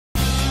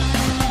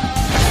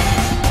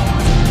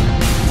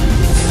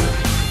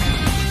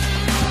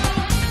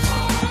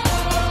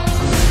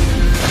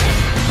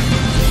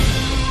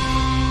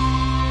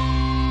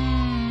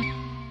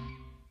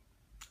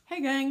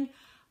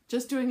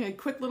Just doing a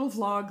quick little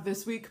vlog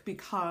this week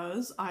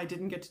because I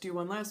didn't get to do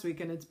one last week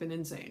and it's been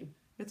insane.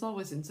 It's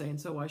always insane,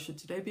 so why should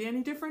today be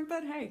any different?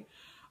 But hey.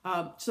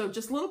 So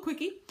just a little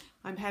quickie.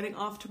 I'm heading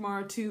off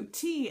tomorrow to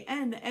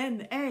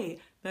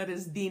TNNA. That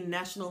is the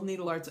National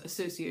Needle Arts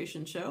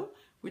Association show,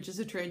 which is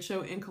a trade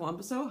show in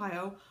Columbus,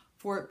 Ohio,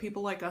 for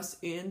people like us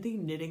in the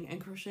knitting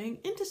and crocheting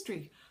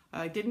industry.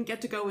 I didn't get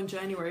to go in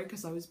January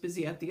because I was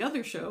busy at the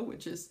other show,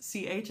 which is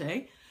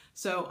CHA.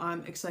 So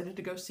I'm excited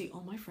to go see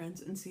all my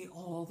friends and see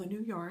all the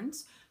new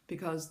yarns,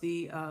 because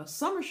the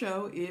summer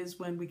show is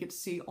when we get to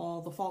see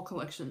all the fall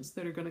collections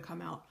that are going to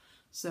come out.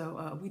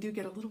 So we do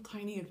get a little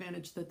tiny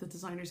advantage that the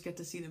designers get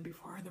to see them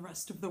before the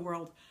rest of the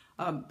world.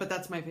 But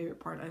that's my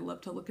favorite part. I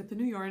love to look at the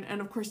new yarn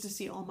and of course to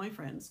see all my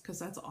friends, because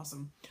that's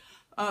awesome.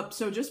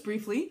 So just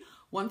briefly,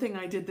 one thing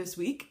I did this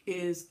week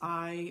is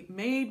I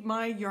made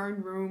my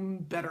yarn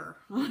room better.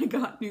 I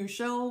got new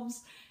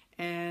shelves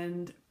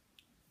and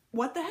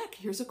what the heck,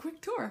 here's a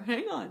quick tour.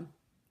 Hang on.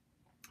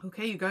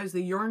 Okay, you guys,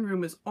 the yarn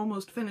room is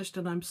almost finished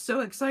and I'm so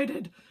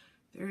excited.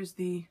 There's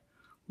the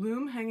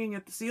loom hanging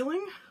at the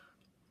ceiling.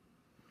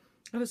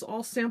 That is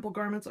all sample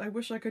garments. I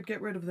wish I could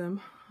get rid of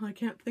them. I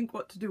can't think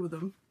what to do with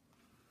them.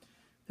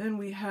 Then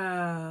we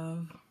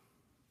have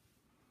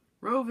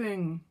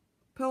roving,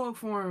 pillow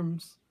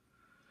forms,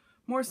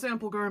 more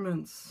sample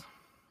garments,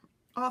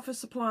 office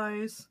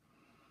supplies,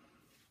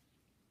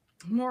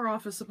 more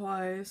office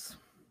supplies,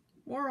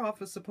 more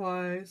office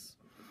supplies,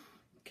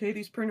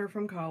 Katie's printer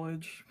from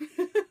college.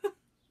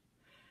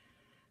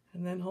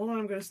 And then, hold on,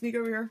 I'm going to sneak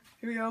over here.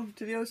 Here we go,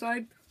 to the other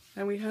side.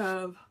 And we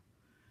have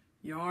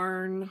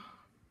yarn,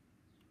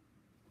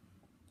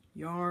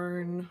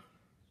 yarn,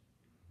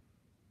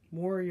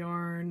 more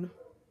yarn,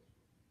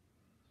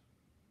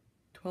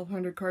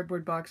 1,200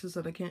 cardboard boxes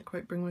that I can't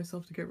quite bring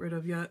myself to get rid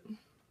of yet.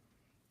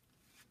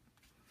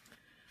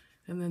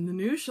 And then the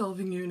new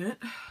shelving unit,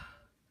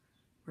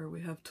 where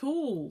we have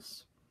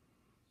tools,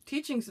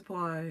 teaching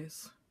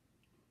supplies,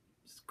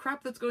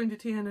 crap that's going to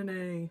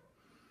TNNA,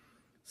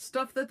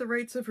 stuff that the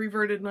rates have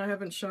reverted and I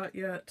haven't shot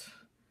yet,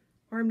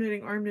 arm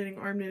knitting, arm knitting,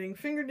 arm knitting,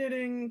 finger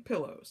knitting,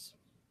 pillows.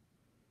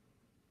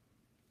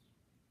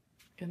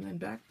 And then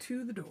back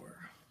to the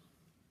door.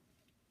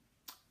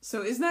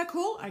 So isn't that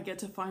cool? I get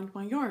to find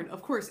my yarn.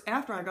 Of course,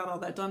 after I got all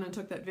that done and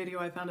took that video,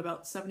 I found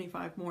about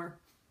 75 more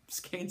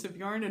skeins of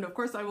yarn. And of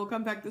course, I will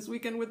come back this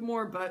weekend with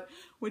more, but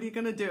what are you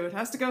gonna do? It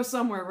has to go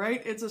somewhere,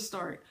 right? It's a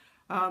start.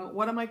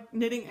 What am I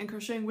knitting and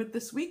crocheting with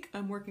this week?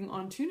 I'm working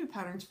on 2 new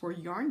patterns for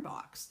Yarn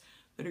Box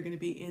that are gonna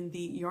be in the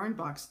Yarn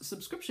Box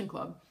subscription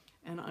club.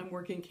 And I'm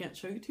working, can't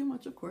show you too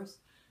much, of course.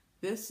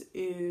 This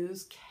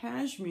is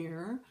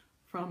cashmere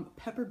from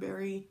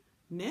Pepperberry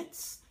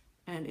Knits,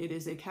 and it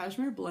is a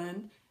cashmere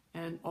blend,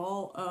 and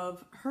all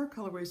of her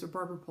colorways are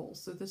Barbara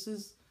pulls. So this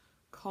is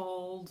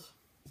called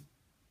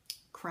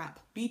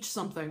beach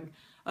something.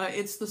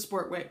 It's the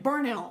sport weight.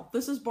 Barnell.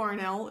 This is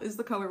Barnell is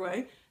the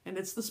colorway, and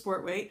it's the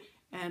sport weight,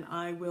 and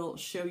I will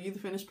show you the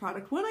finished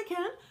product when I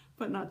can,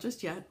 but not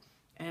just yet.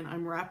 And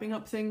I'm wrapping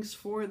up things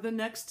for the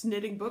next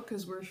knitting book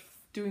because we're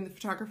doing the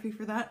photography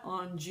for that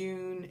on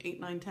June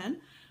 8, 9,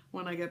 10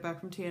 when I get back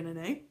from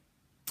TNNA.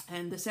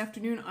 And this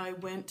afternoon I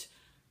went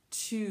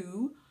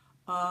to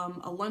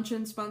a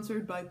luncheon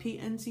sponsored by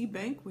PNC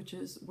Bank, which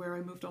is where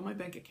I moved all my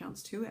bank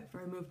accounts to after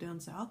I moved down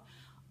south.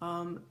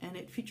 And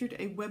it featured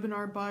a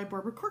webinar by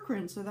Barbara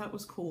Corcoran, so that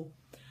was cool.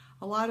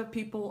 A lot of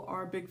people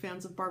are big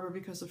fans of Barbara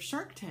because of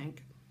Shark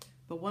Tank,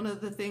 but one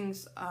of the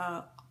things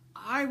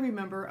I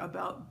remember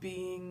about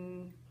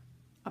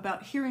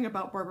hearing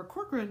about Barbara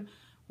Corcoran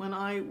when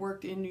I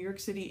worked in New York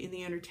City in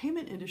the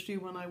entertainment industry,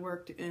 when I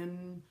worked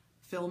in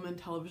film and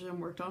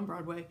television, worked on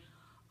Broadway.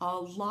 A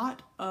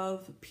lot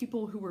of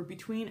people who were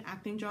between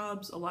acting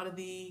jobs, a lot of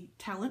the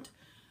talent,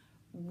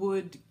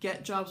 would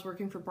get jobs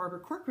working for Barbara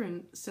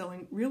Corcoran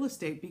selling real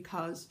estate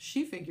because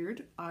she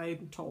figured,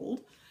 I'm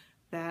told,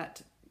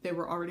 that they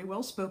were already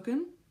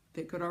well-spoken,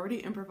 they could already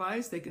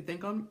improvise, they could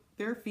think on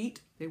their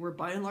feet, they were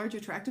by and large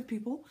attractive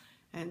people,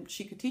 and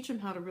she could teach them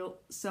how to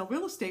sell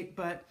real estate,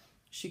 but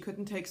she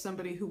couldn't take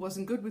somebody who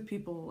wasn't good with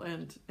people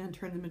and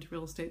turn them into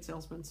real estate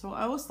salesmen. So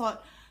I always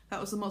thought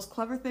that was the most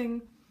clever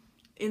thing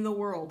in the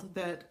world,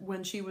 that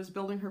when she was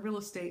building her real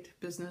estate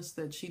business,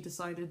 that she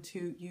decided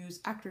to use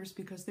actors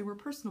because they were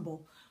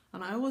personable.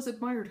 And I always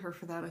admired her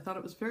for that. I thought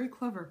it was very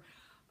clever.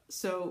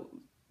 So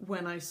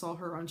when I saw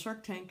her on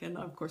Shark Tank, and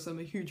of course I'm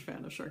a huge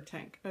fan of Shark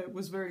Tank, it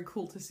was very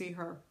cool to see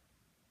her,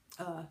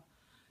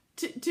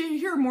 to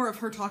hear more of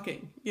her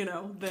talking, you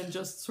know, than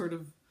just sort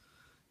of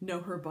know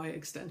her by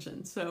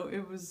extension. So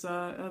it was,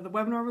 the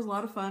webinar was a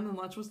lot of fun, and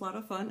lunch was a lot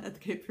of fun at the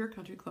Cape Fear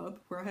Country Club,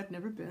 where I had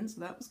never been,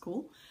 so that was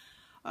cool.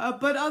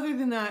 But other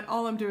than that,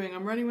 all I'm doing,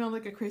 I'm running around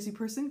like a crazy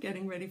person,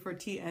 getting ready for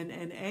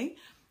TNNA.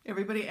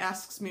 Everybody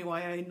asks me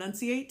why I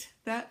enunciate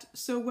that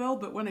so well,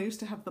 but when I used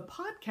to have the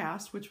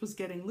podcast, which was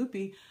getting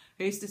loopy,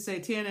 I used to say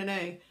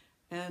TNNA,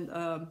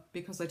 and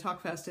because I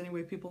talk fast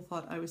anyway, people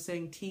thought I was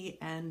saying T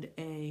and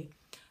A,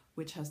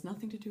 which has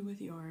nothing to do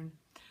with yarn.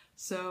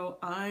 So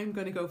I'm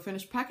going to go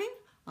finish packing.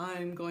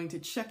 I'm going to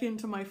check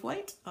into my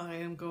flight. I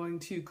am going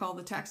to call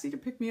the taxi to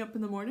pick me up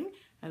in the morning,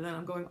 and then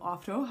I'm going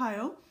off to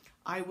Ohio.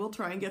 I will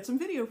try and get some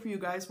video for you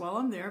guys while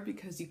I'm there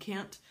because you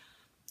can't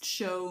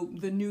show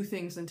the new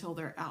things until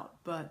they're out,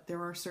 but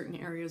there are certain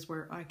areas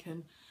where I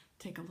can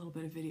take a little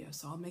bit of video.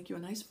 So I'll make you a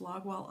nice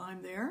vlog while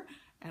I'm there,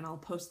 and I'll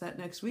post that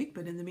next week.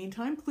 But in the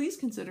meantime, please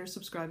consider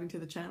subscribing to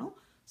the channel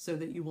so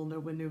that you will know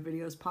when new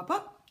videos pop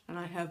up. And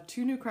I have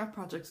 2 new craft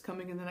projects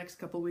coming in the next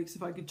couple weeks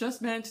if I could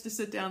just manage to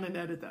sit down and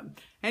edit them.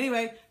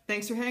 Anyway,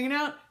 thanks for hanging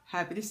out.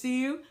 Happy to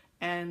see you.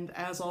 And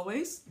as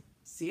always,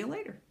 see you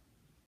later.